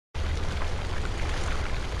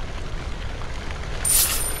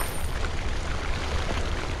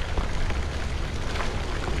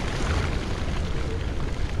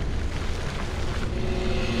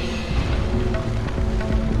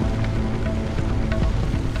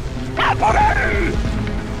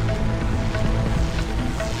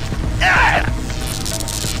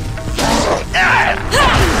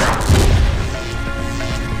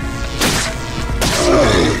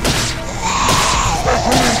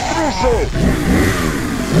intruso!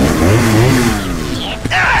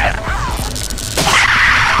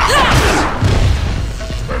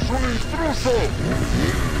 ¡Es un intruso!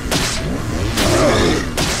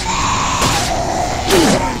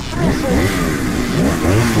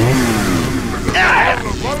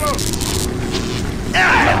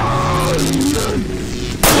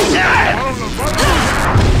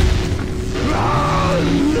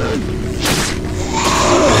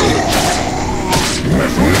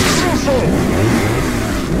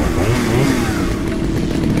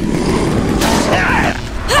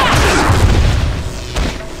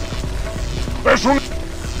 ¡Es un...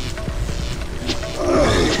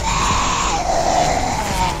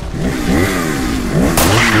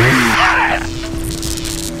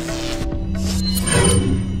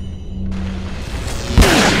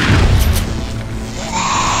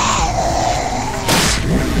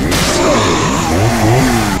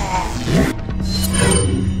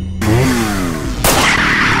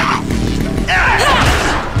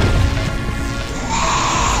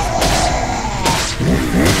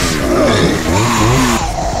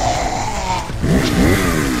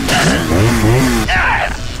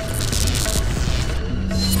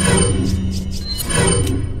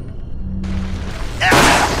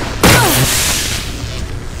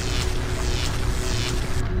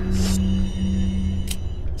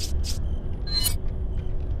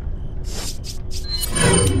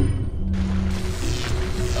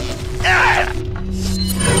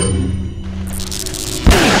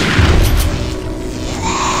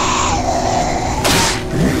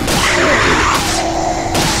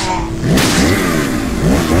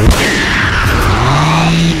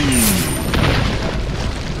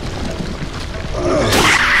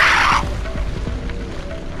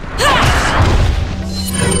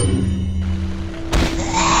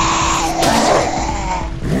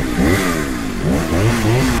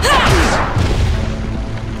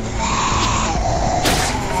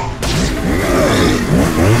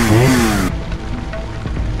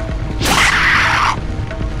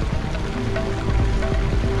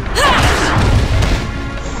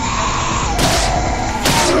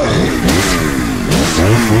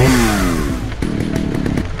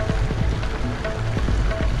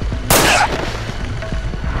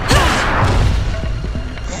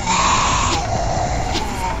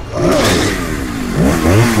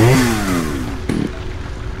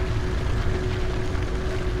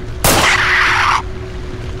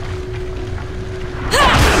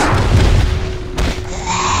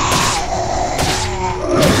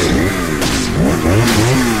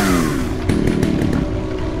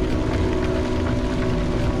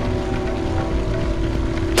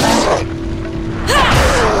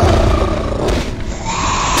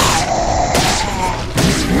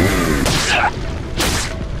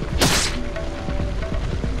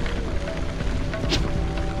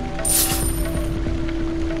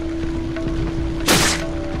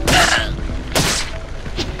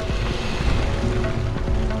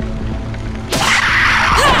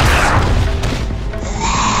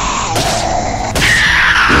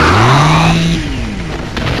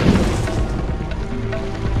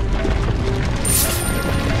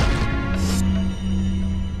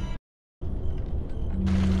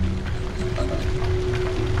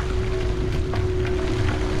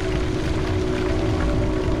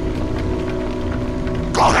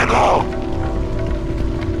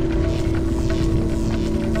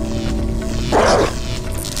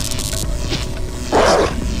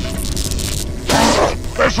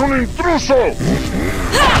 ¡Es un intruso!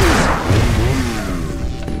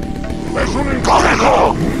 ¡Es un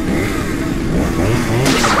intruso!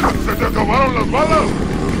 ¡Se te acabaron las balas!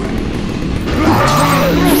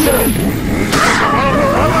 ¡Es un intruso! ¡Se te acabaron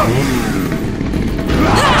las balas!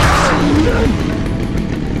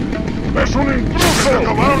 ¡Es un intruso! ¡Se te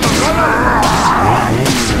acabaron las balas!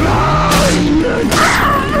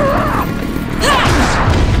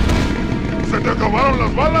 ¡Se te acabaron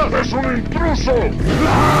las balas! ¡Es un intruso!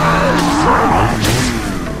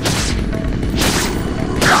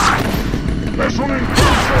 ¡Es un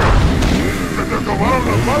intruso! ¡Se te acabaron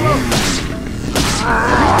las balas!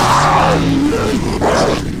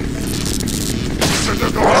 ¡Se te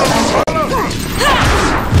acabaron las balas!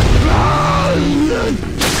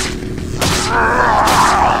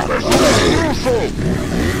 ¡Es un intruso!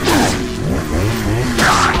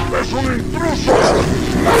 ¡Es un intruso!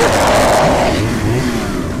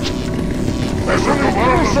 ¡Es un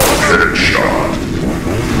intruso!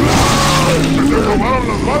 ¡Se te acabaron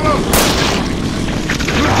las balas!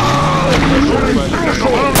 ¡Es un intruso! ¡Se te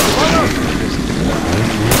acabaron las balas!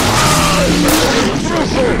 ¡Es un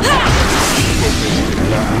intruso!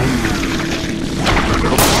 ¡Se te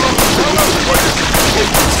acabaron las balas!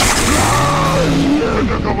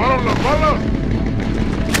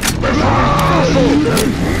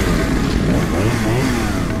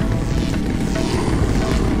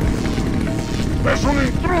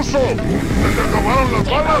 ¡Se te acabaron las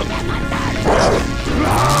balas!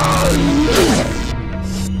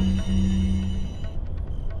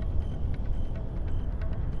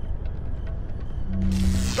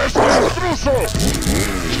 ¡Es un intruso!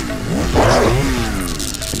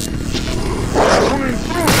 ¡Es un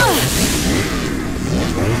intruso!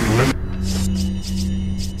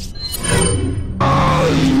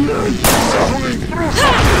 ¡Es un intruso! ¡Se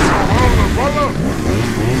te acabaron las balas!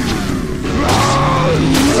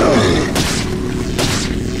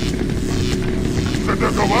 ¡Se te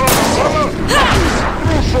acabaron las balas!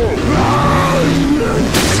 ¡Intruso!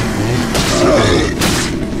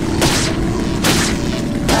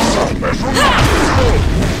 ¡Es un intruso!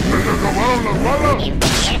 ¡Se te acabaron las balas!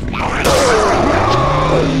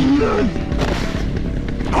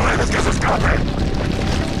 ¡No dejes que se escape!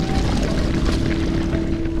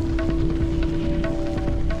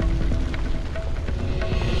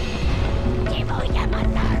 Te voy a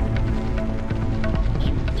matar.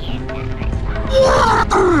 Entiéndame.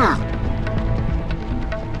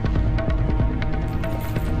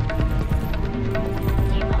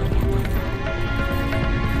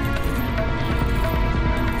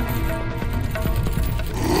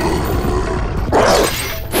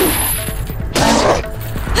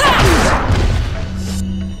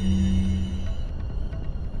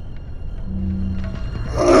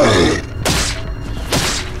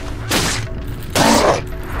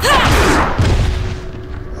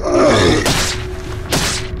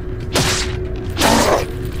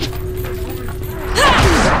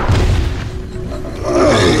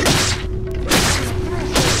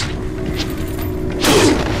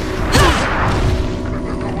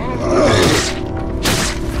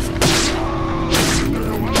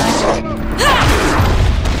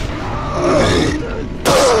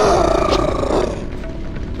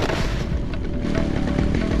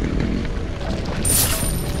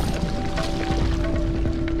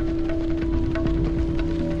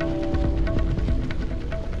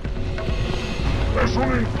 ¡Es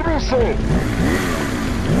un intruso!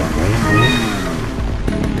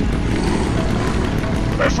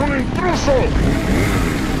 ¡Es un intruso!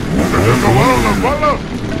 ¡Se te acabaron las balas!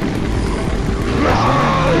 ¡Es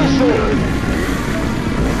un intruso!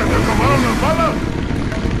 ¡Se te acabaron las balas!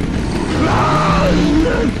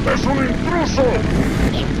 ¡Es un intruso!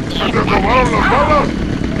 ¡Se te acabaron las balas!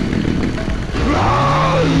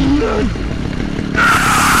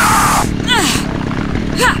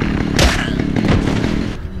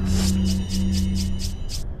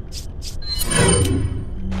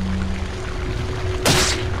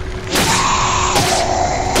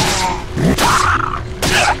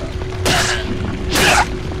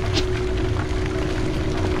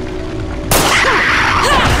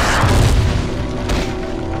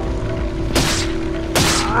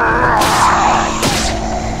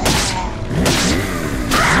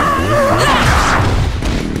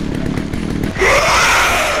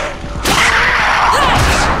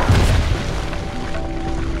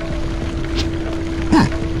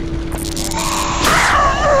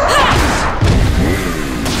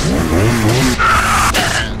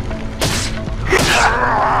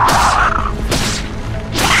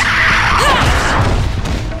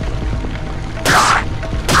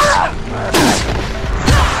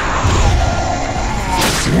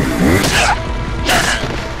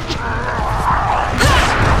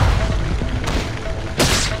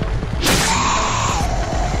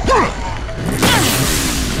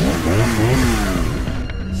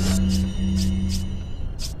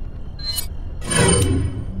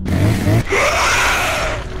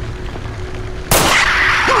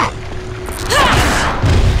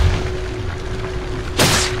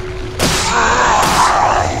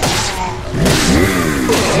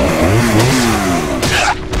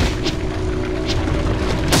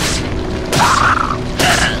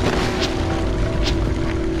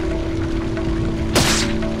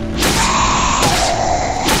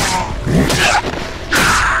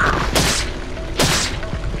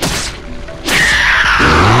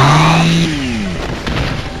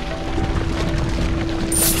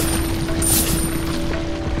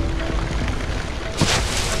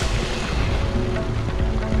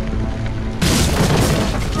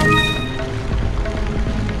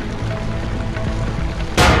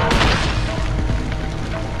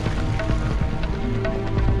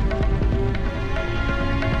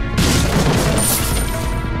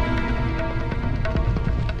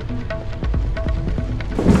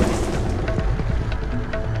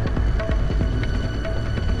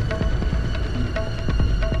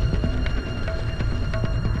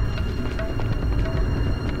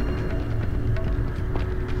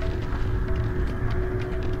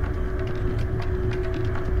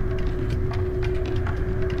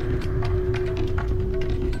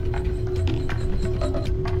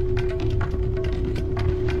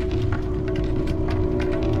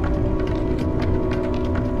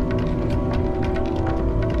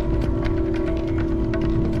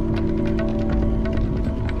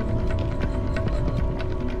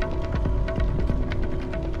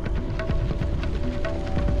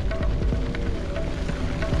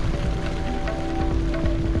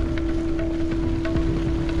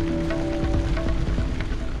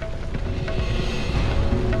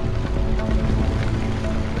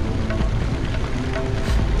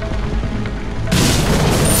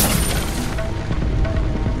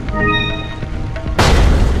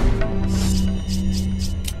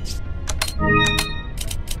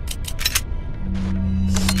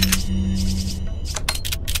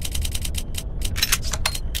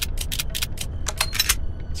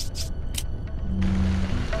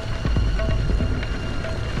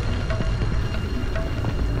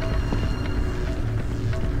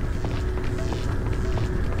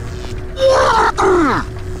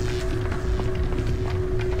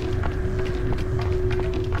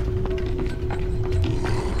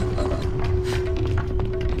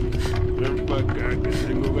 pa' acá que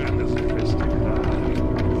tengo ganas de festejar.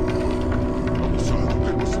 Abusado,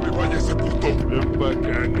 que no se me vaya ese puto. Ven pa'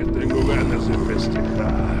 acá que tengo ganas de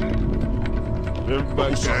festejar. Ven pa'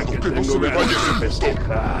 acá que tengo ganas de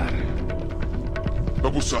festejar.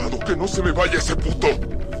 Abusado, que no se me vaya ese puto.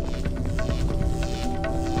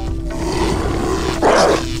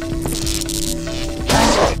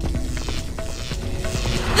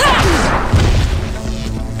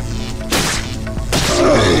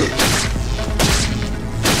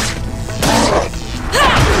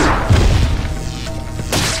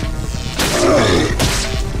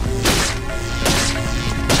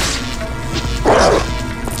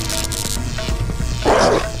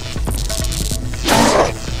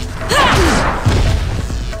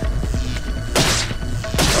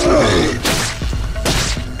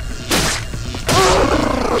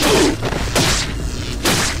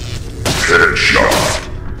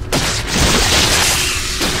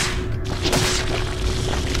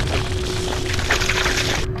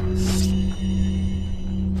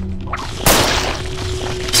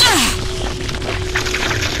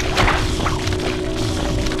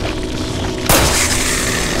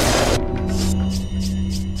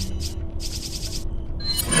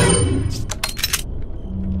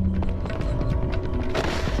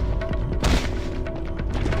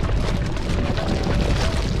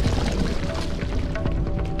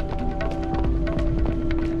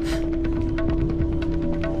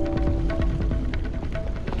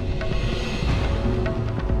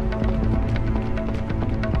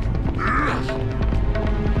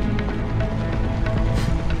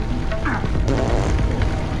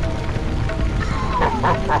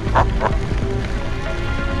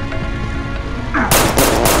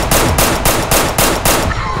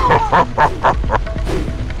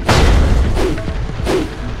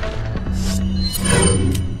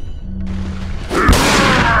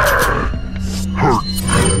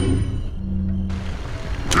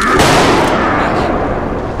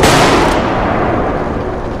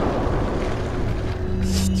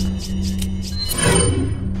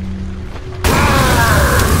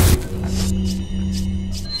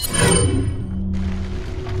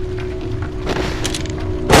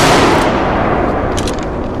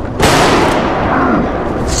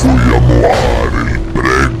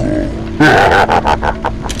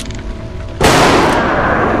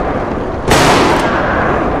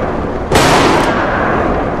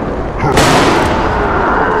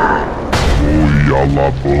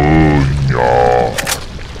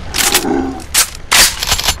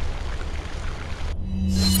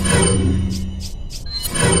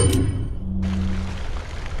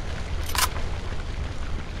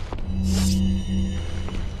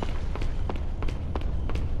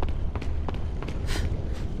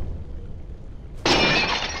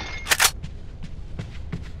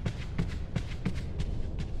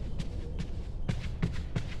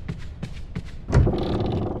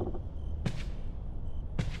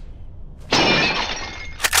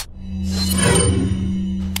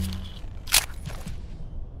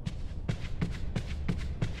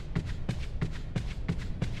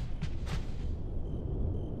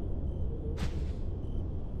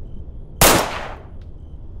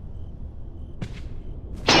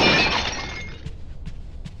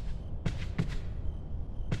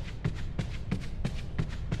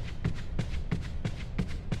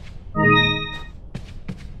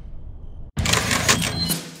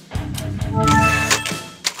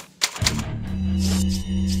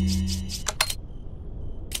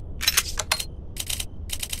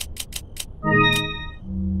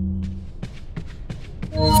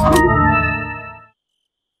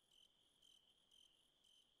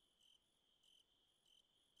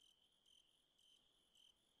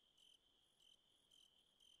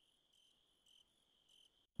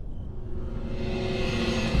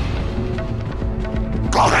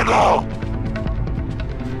 ¡Cógelo!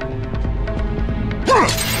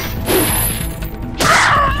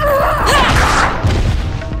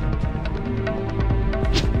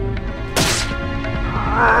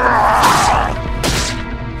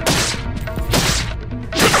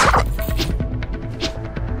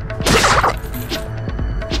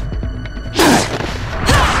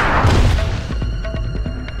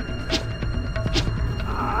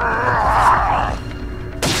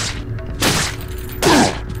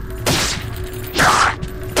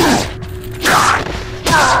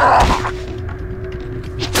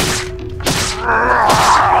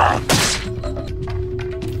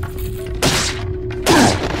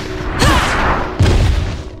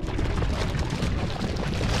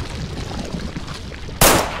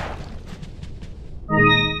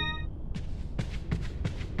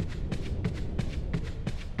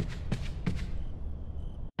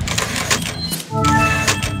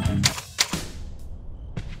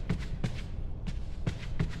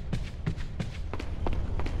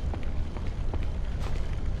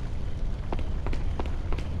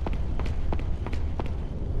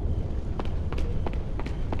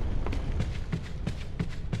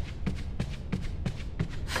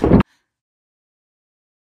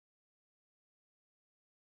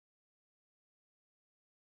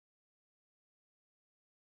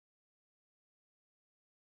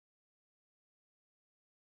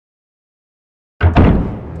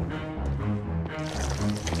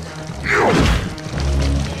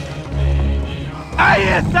 ¡Ahí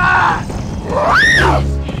está!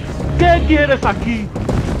 ¿Qué quieres aquí?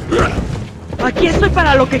 Aquí estoy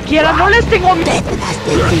para lo que quieran, no les tengo miedo. Detrás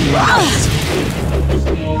de ti.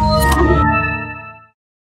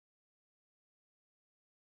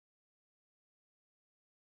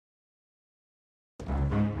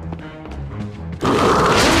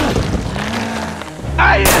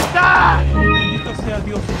 ¡Ahí está! Bendito sea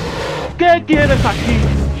Dios. ¿Qué quieres aquí?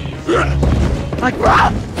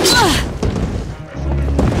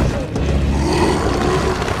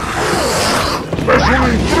 ¡Es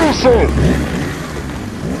un intruso!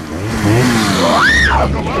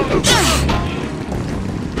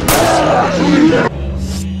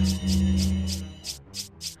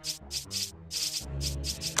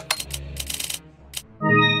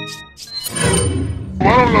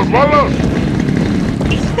 ¿Tomaron las balas?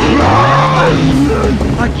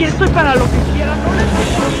 Aquí estoy para lo que quieran, no les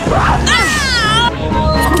tengo miedo.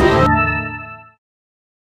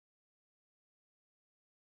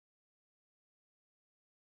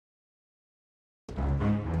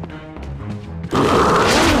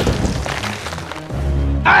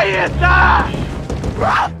 ¡Ahí está!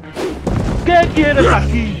 ¿Qué quieres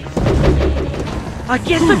aquí?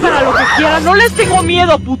 Aquí estoy para lo que quieran, no les tengo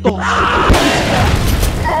miedo, puto.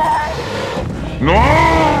 ¡No!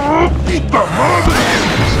 ¡Puta madre!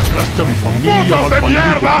 ¡Masacraste a mi familia, ¡Putos de maldito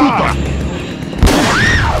mierda! puta!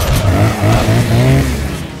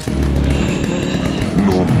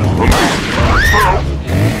 ¡No!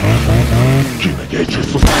 ¿Quién haya hecho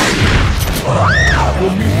eso? Lo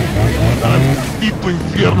mismo voy a mandar al maldito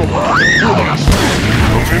infierno para que te pudras.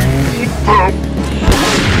 ¡No me importa!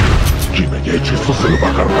 Quien haya hecho eso se lo va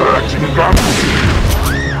a cargar a chingar.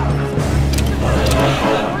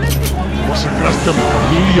 Masacraste a mi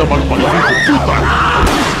familia, malparido hijo de puta.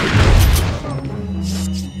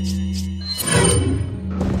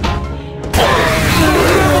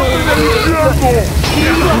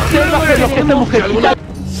 Obsérvate lo que esta mujer quiera.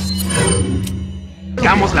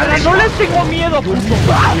 ¡Digamos la No les tengo miedo, puto.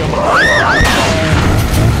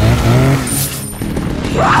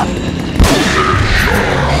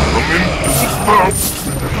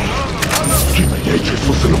 Quien haya hecho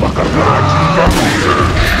eso se lo va a cargar a chingar.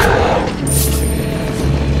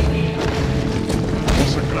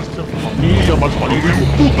 Masacraste a mi familia, malparido hijo de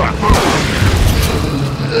puta.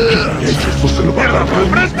 Quien haya hecho eso se lo va a cargar.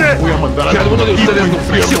 Voy a mandar a alguno de ustedes no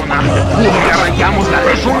presiona. ¡Le arrancamos la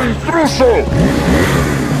 ¡Es un intruso!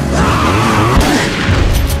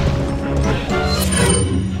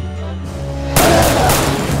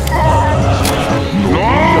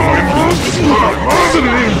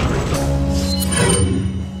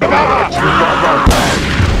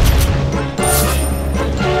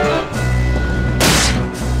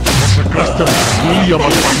 ¡Masacraste a mi familia,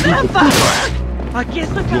 malparido hijo de puta! Aquí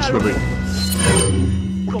estoy para Dios me lo ve.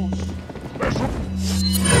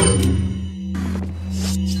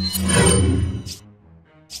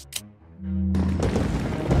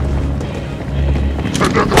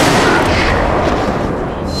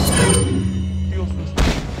 Dios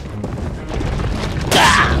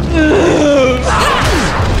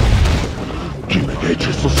Quien haya hecho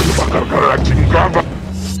eso se lo va a cargar a la chingada.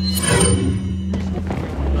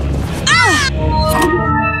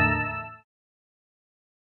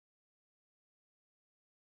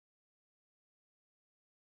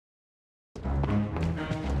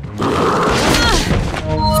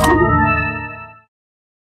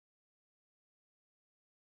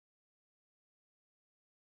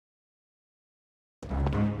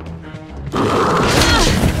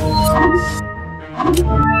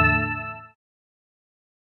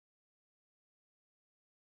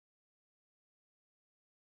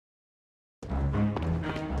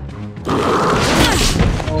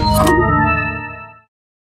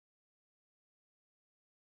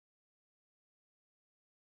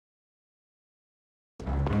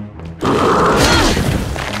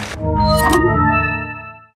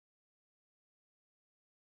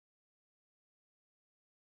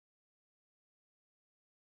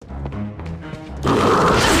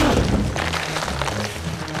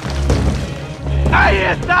 ¡Ahí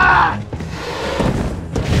está!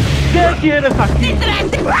 ¿Qué quieres aquí?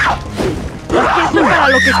 Aquí estoy para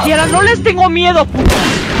lo que quieran, no les tengo miedo, puto.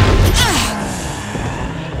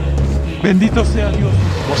 Bendito sea Dios.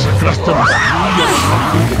 Masacraste a mi familia,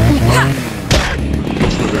 malparido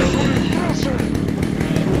hijo de puta.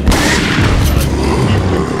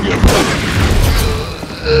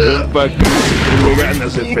 Ven pa' acá, tengo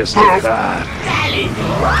ganas de festejar.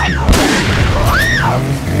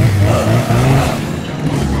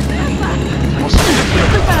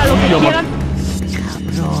 Estoy para lo que quieran.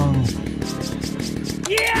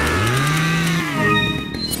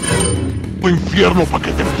 maldito infierno para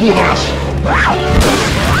que te pudras.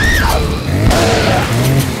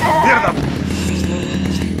 ¡Mierda!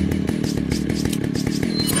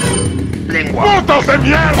 ¡Lengua! ¡Putos de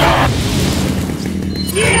mierda!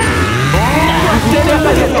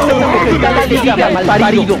 Le diga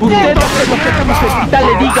malparido. Usted hace lo que su jefita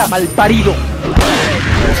le diga malparido.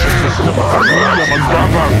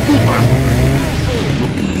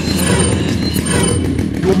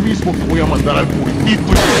 Yo mismo te voy a mandar al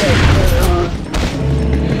puritito.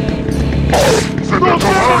 ¡Se te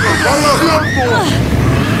acabaron las balas!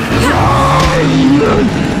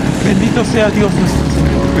 Bendito sea Dios nuestro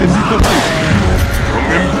Señor. Bendito sea.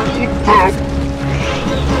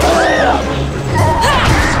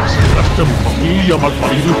 Sacaste a mi familia,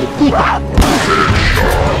 malparido hijo de puta.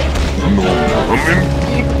 No, amén,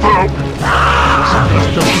 puta.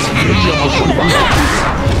 Sacaste a mi familia, malparido hijo de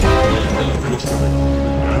puta. Dios te dé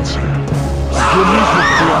venganza. Yo mismo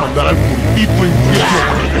te voy a mandar al puritito infierno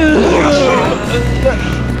para que te pudras.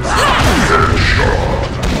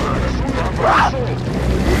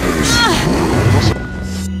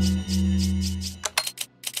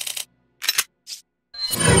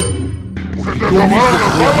 ¡Se te acabaron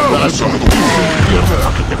las balas! ¡Al puritito infierno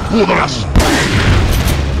para que te pudras!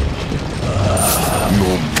 No,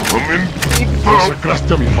 amén, puta.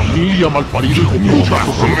 Masacraste a mi familia, malparido hijo de puta.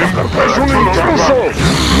 ¡Es un intruso!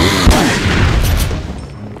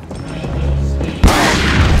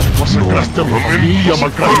 Masacraste a mi familia,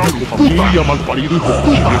 malparido hijo de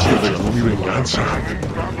puta. Dios te regaló mi venganza.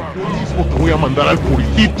 Yo mismo te voy a mandar al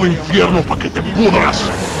puritito infierno para que te pudras.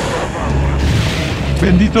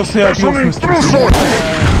 Bendito sea Dios nuestro Señor.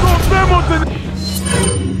 ¡Nos vemos en...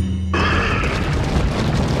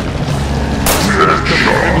 ¡Masacraste a mi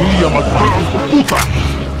familia, malparido hijo de puta!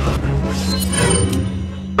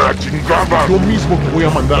 ¡La chingada! Yo mismo te voy a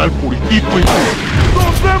mandar al puritito y...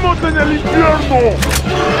 ¡Nos vemos en el infierno!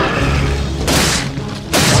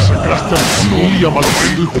 Masacraste a mi familia,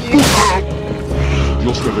 malparido hijo de puta.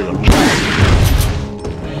 Dios te regaló.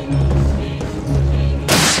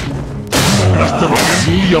 Masacraste a mi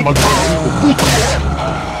familia, malparido hijo de puta.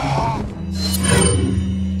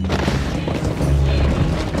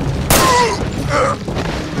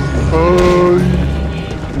 Ay.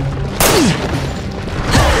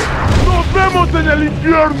 ¡Nos vemos en el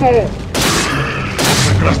infierno!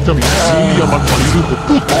 Masacraste a mi familia, malparido hijo de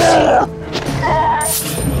puta.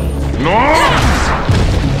 ¡No!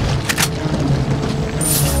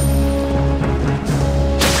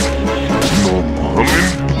 ¡No mames,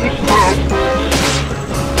 puta!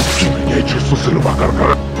 Quien haya hecho esto se lo va a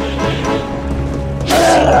cargar.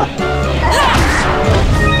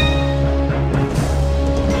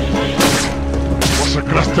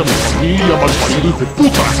 Masacraste a mi familia, malparido hijo de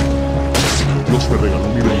puta. Dios me regaló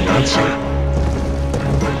mi venganza.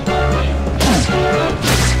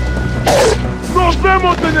 ¡Nos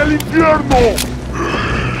vemos en el infierno!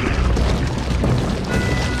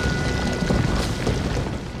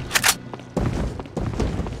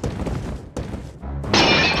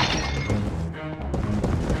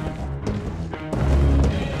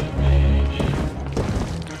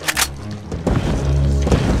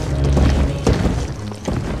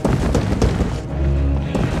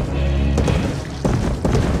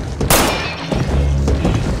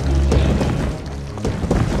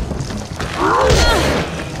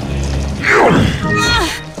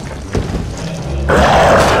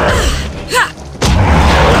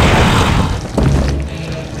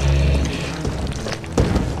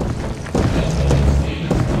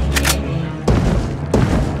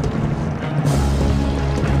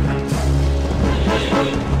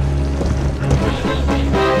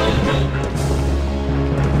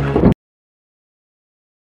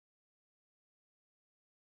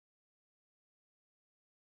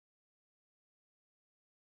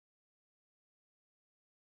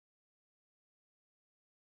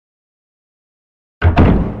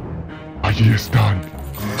 Allí están.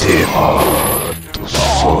 Te mato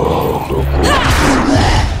solo con...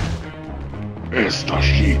 Esta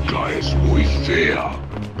chica es muy fea.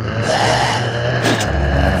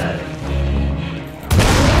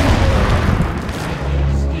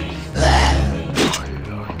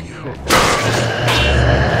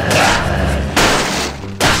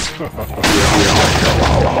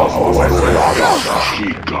 Esta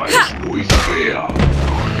chica es muy fea.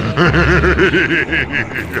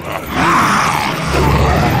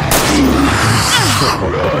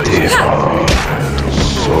 Te mato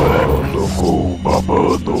solo con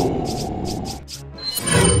babado.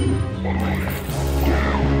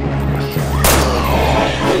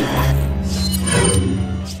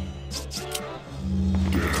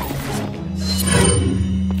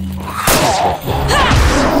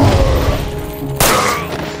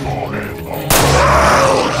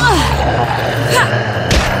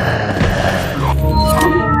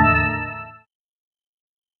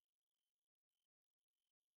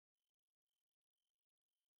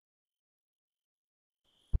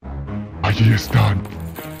 Allí están.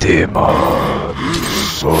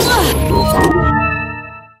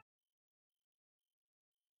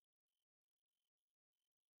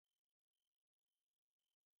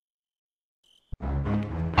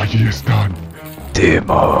 Allí están.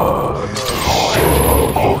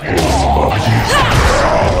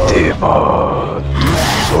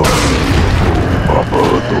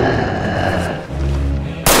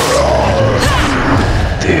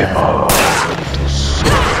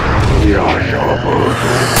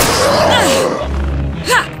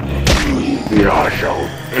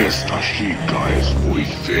 Esta chica es muy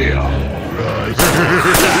fea.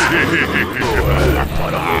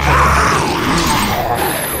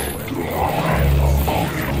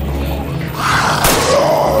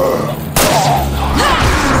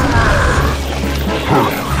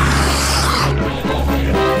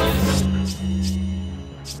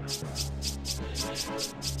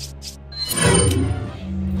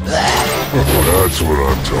 That's what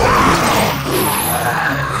I'm talking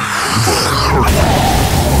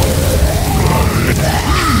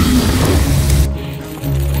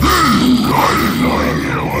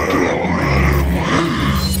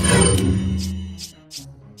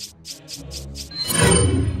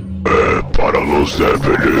para los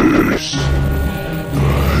débiles.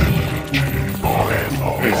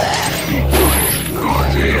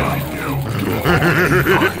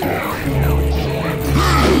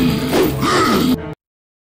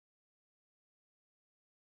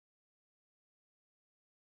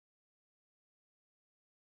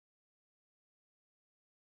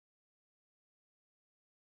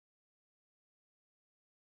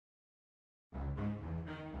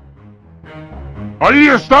 ¡Ahí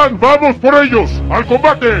están! ¡Vamos por ellos! ¡Al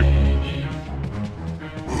combate!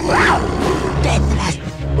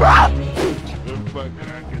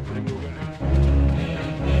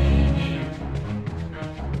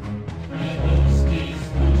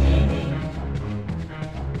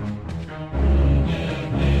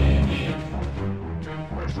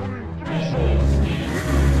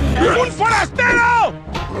 ¡Un forastero!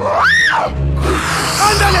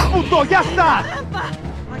 ¡Ándale, puto! ¡Ya está!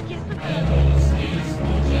 Aquí está.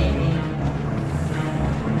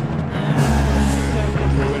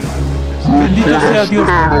 Bendito sea Dios.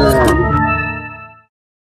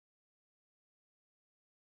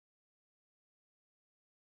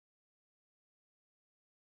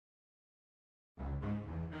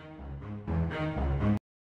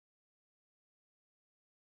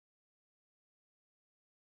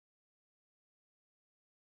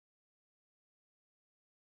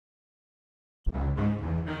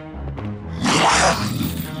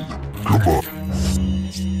 Come on.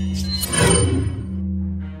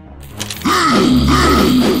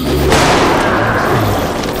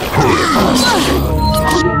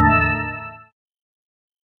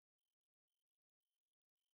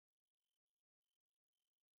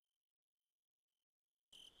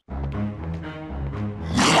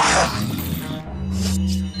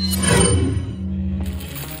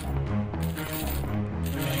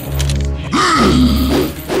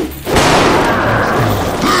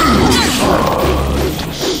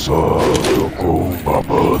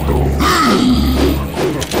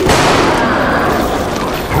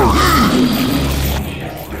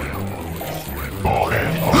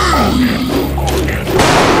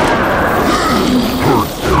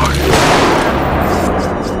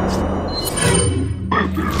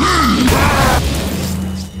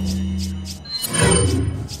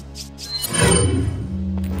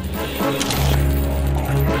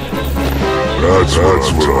 That's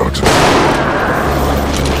what I'm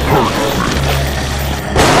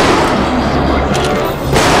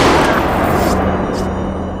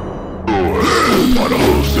para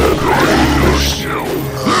los débiles.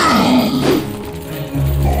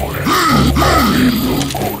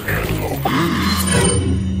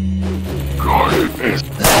 Come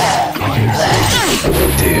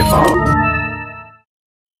on.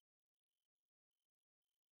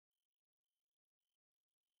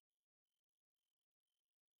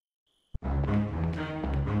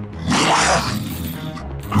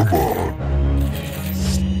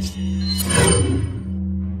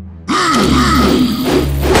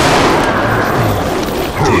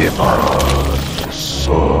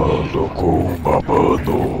 Solo com uma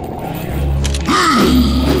mano.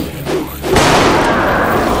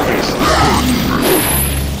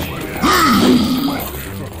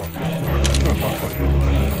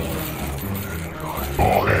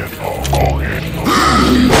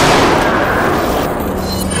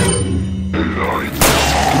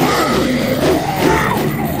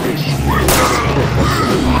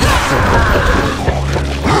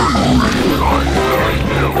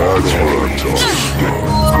 That's what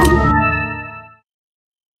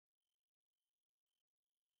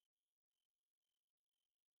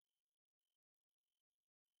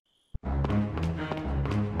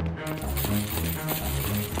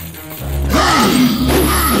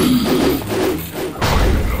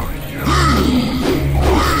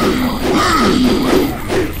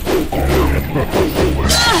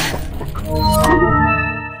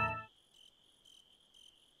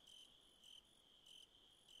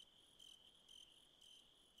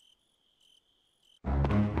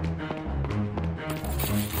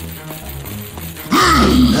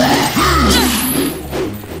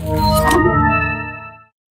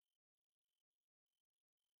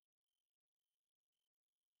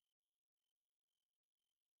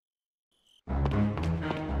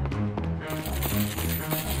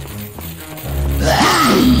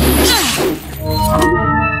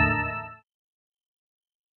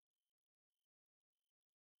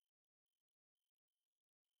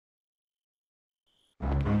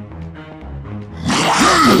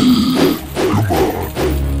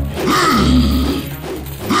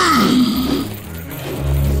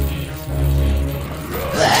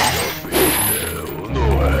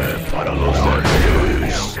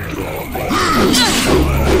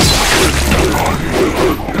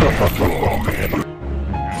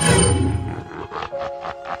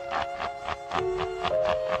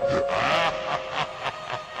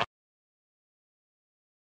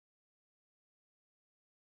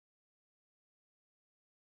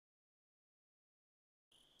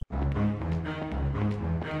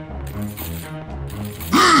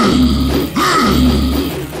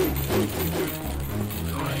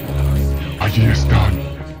Allí están.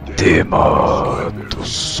 Te mato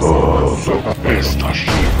solo. Esta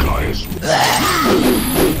chica es...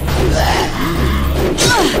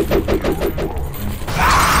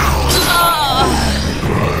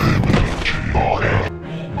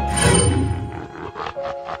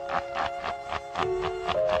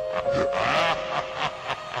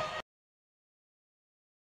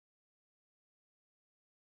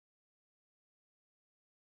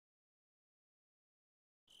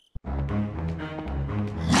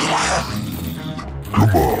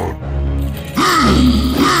 Come on.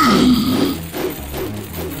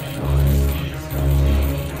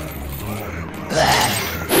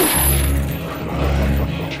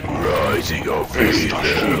 Rising of esta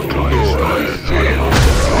chica es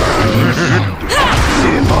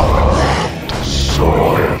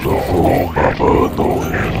solo con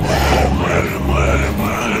abandono.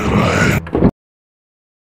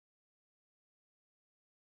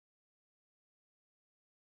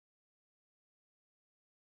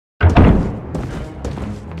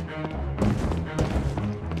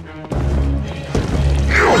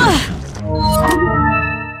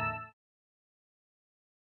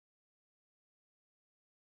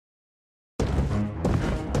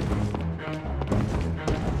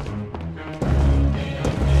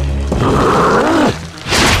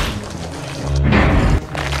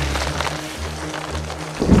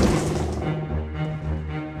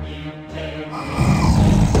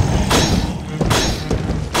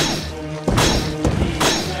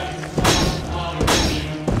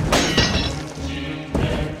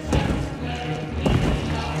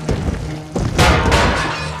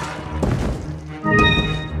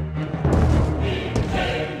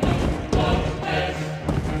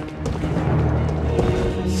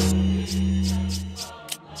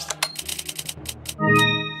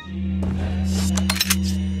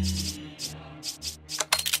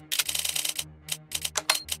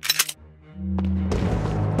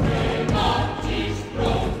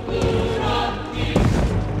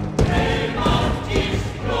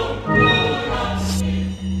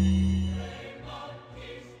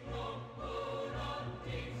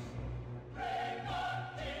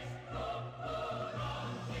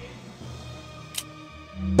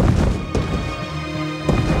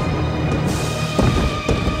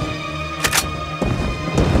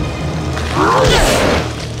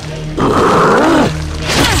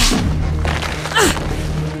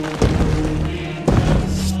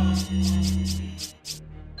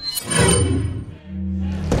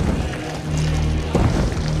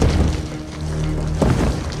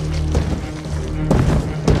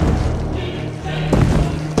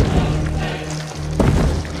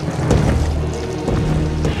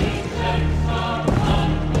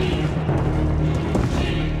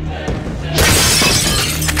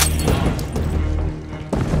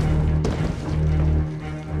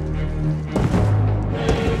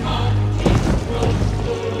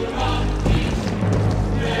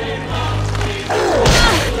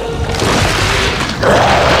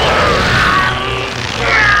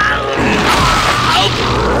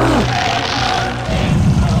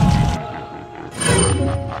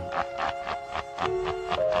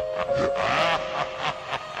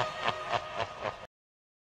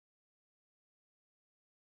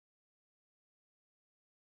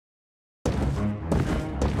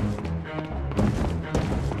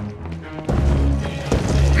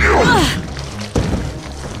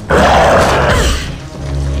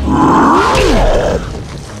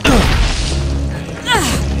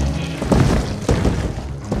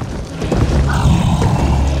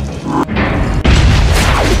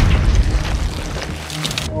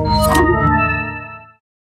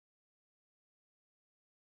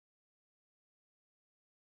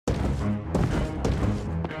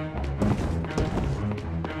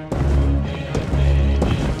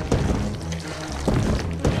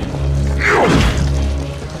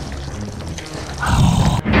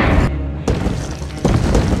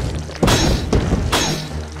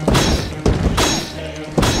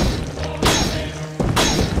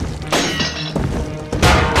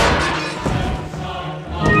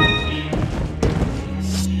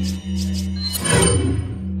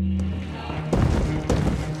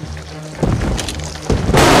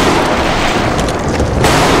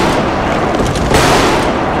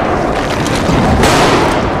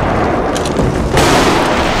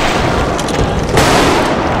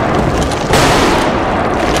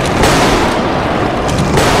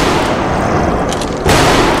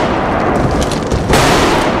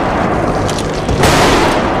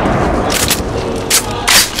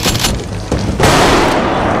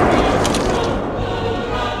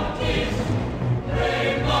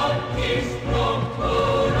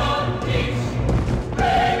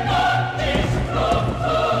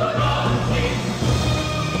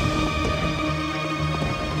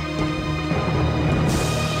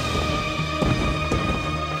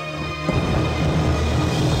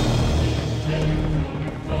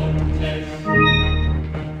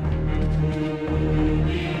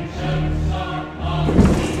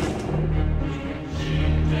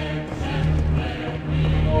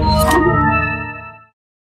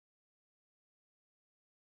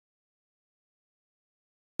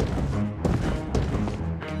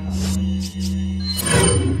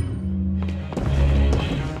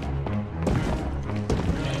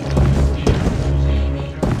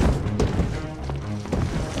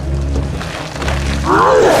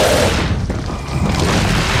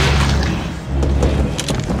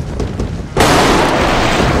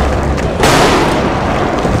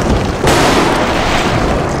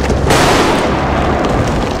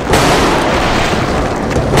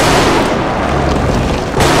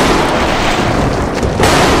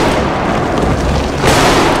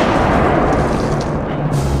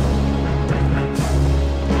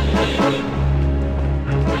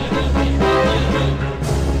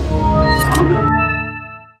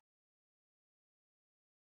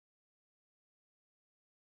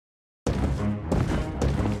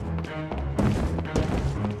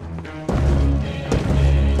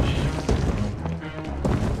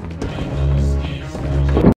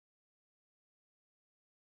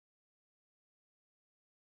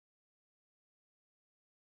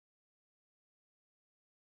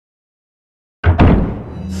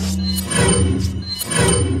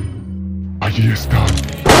 Allí están.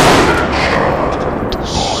 Tú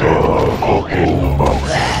solo cógelo,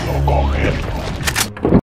 cógelo.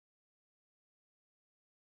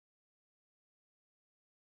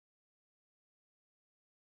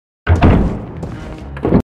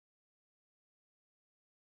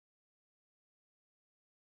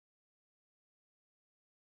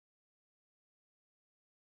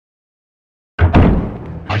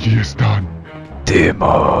 Allí están. Te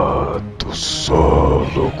mato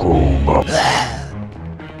solo con una...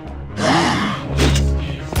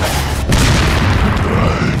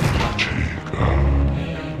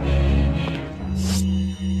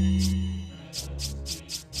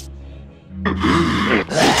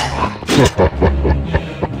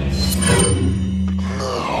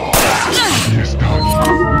 Allí están.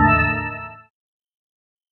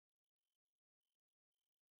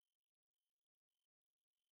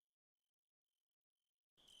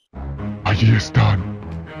 Allí están.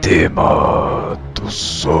 Te mato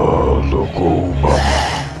solo con una...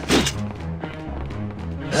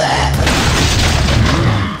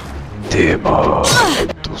 Te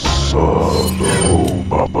mato solo con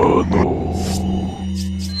una mano.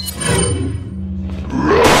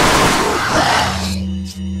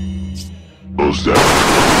 Los de...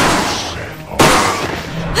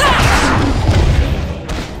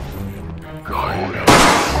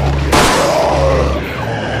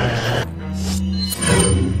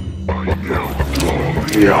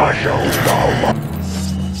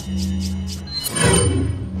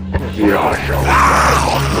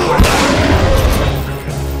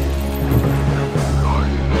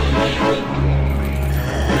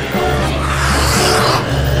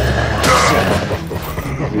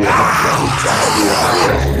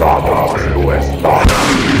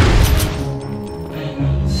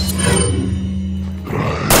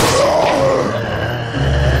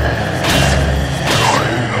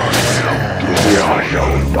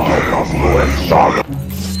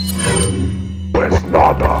 Pues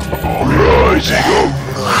nada.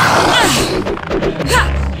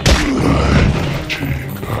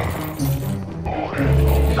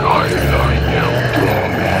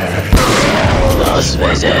 Las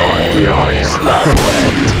veces la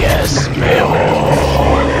muerte es mejor.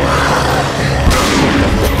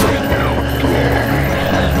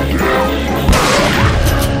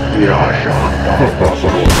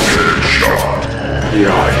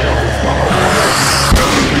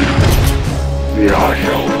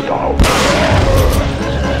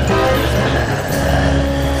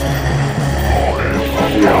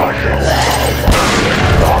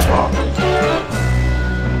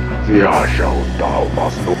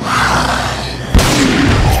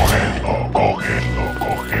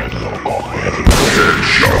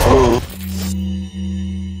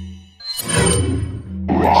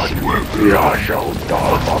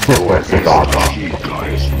 Esta chica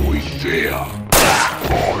es muy fea.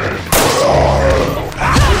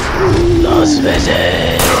 Las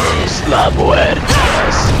veces la muerte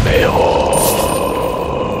es mejor.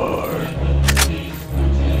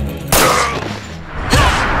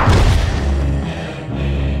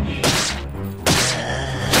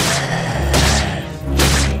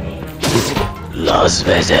 Las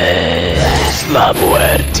veces la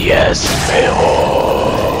muerte es mejor.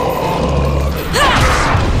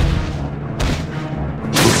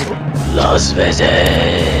 Las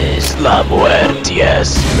veces la muerte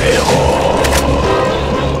es mejor.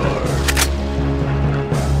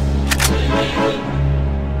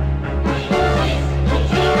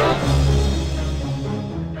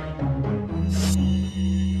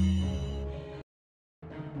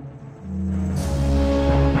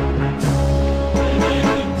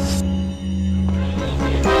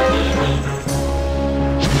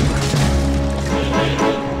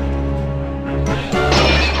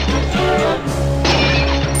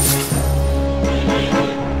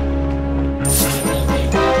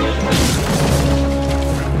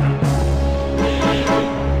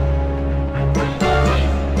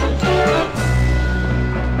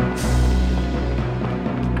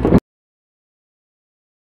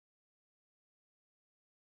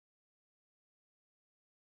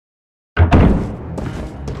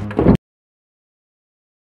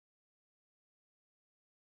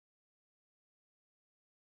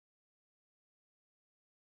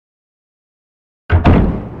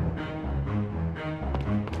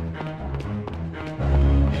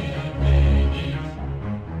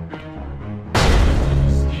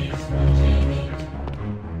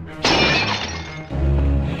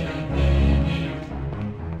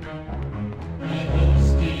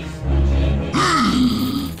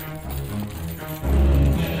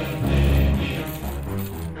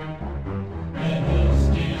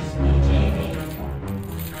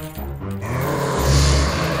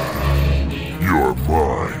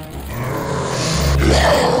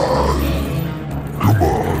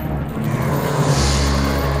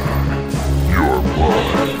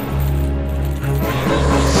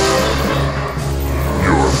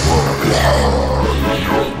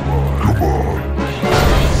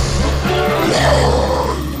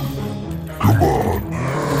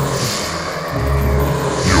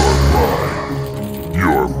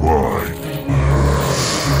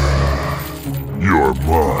 You're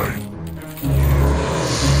mine.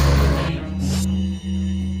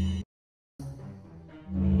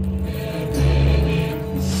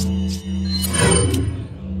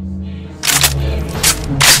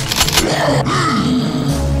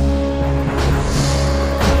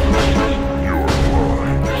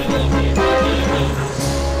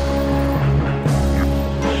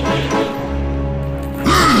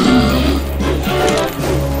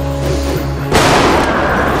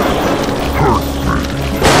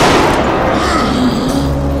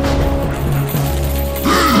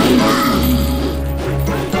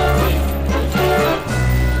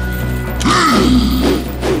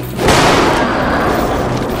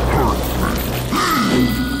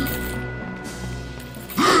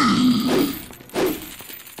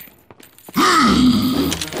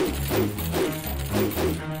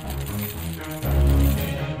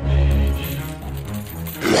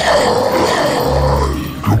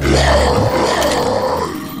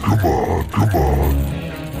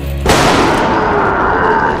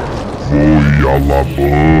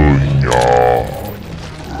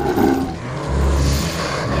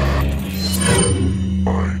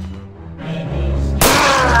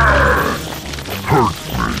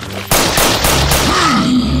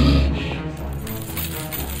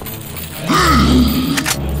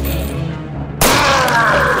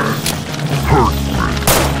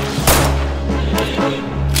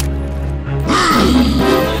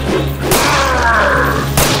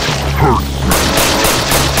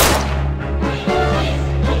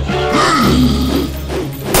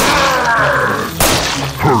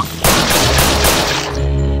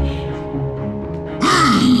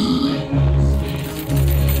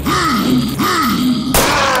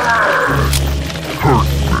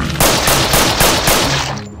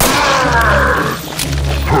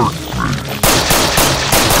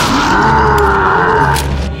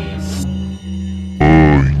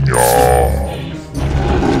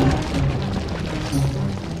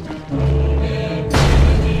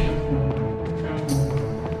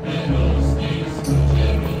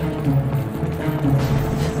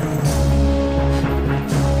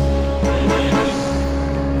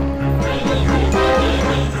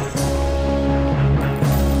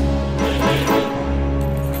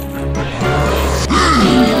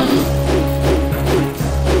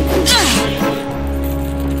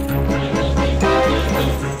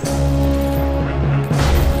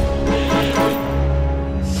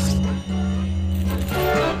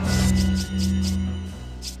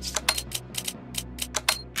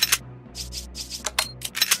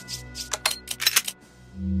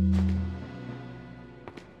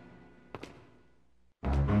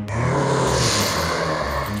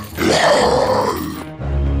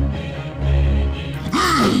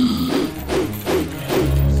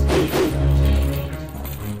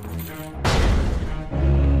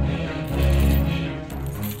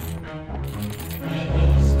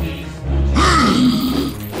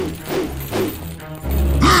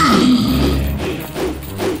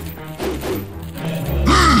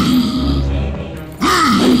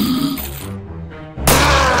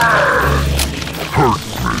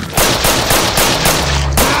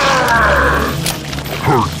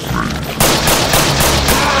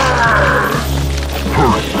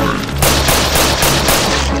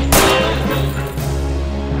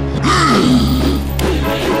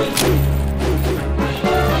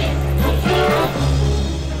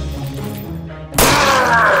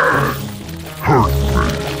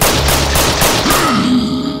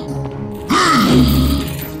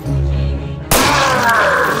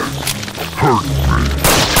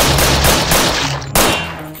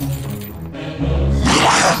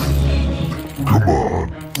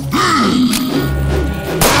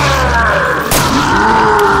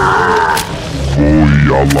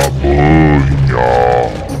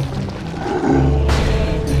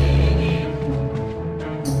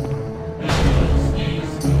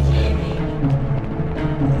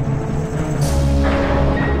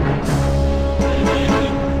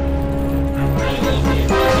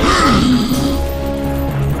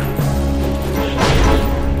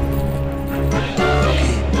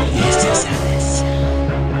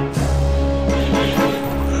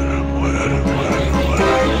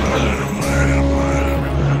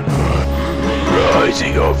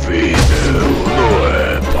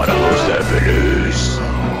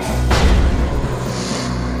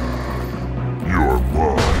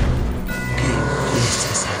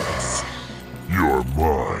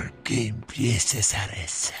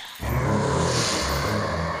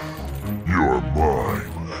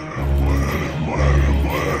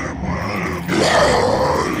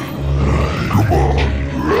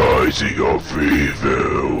 Rising of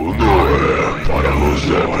Evil não é para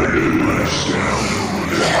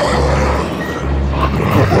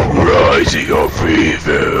poesia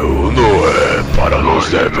horrível não é para los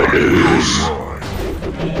débiles.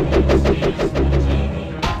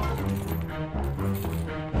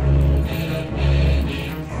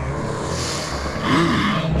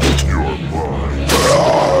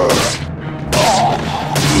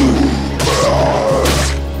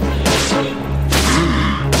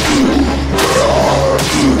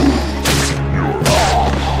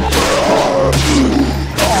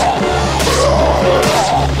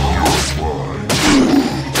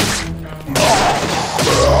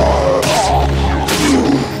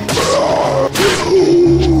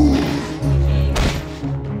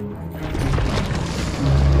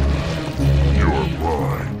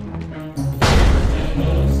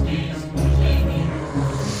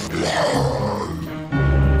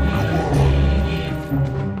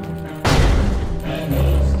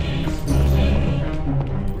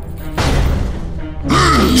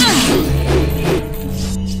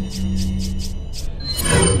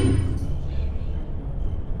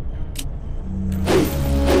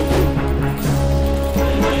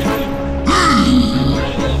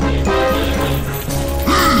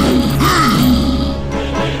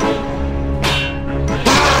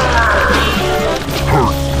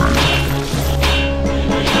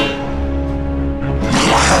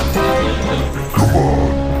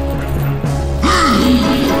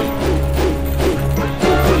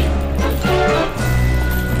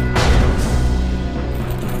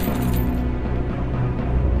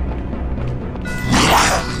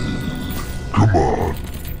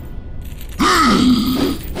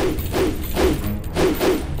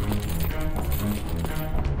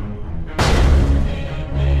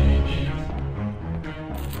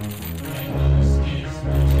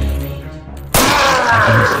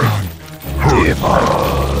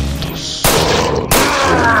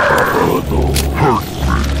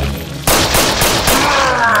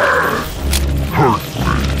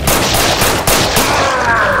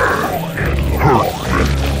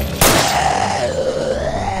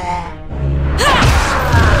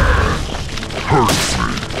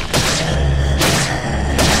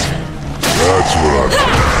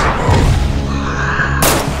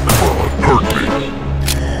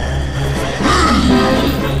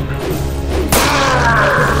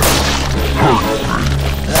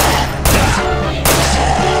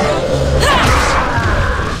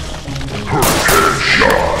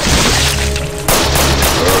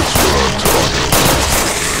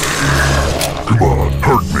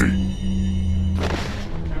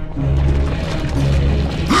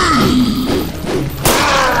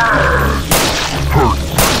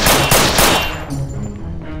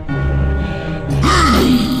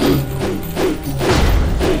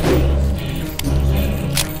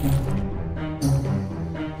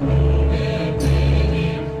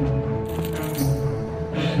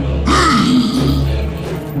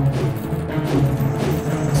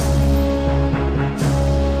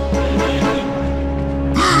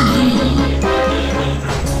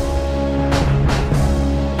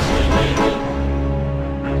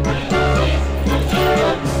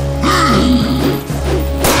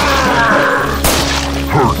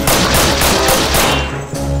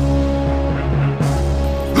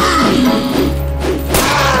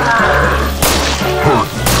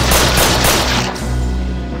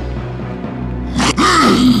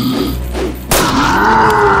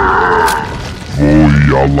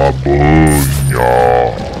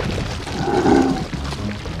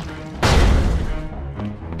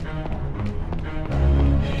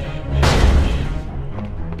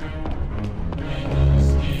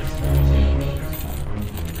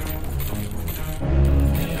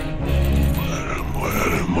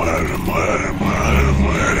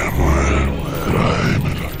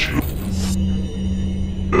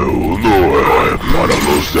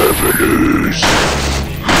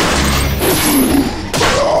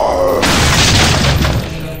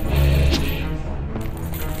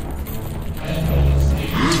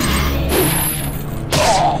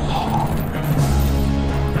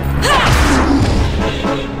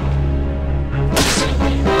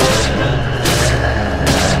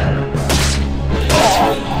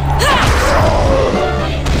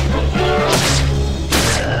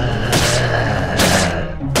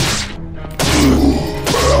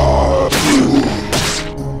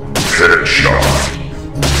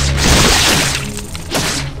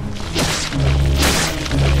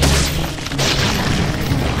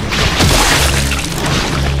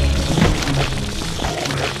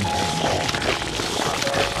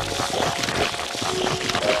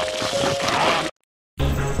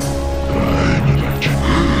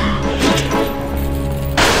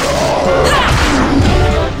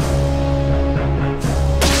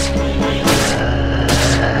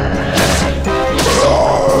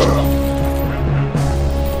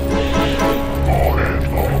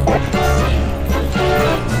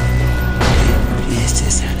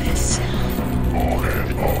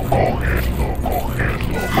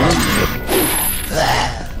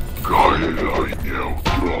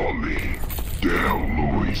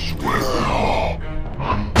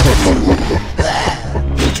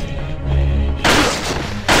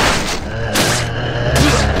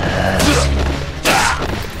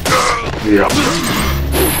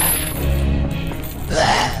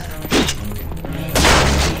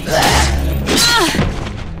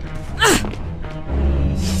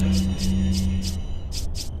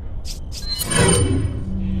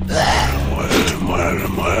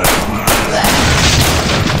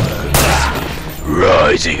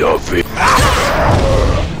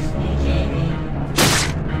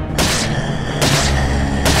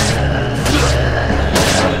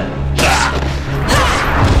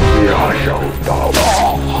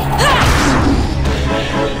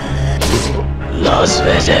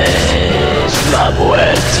 vez la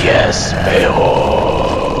muerte es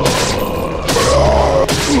mejor.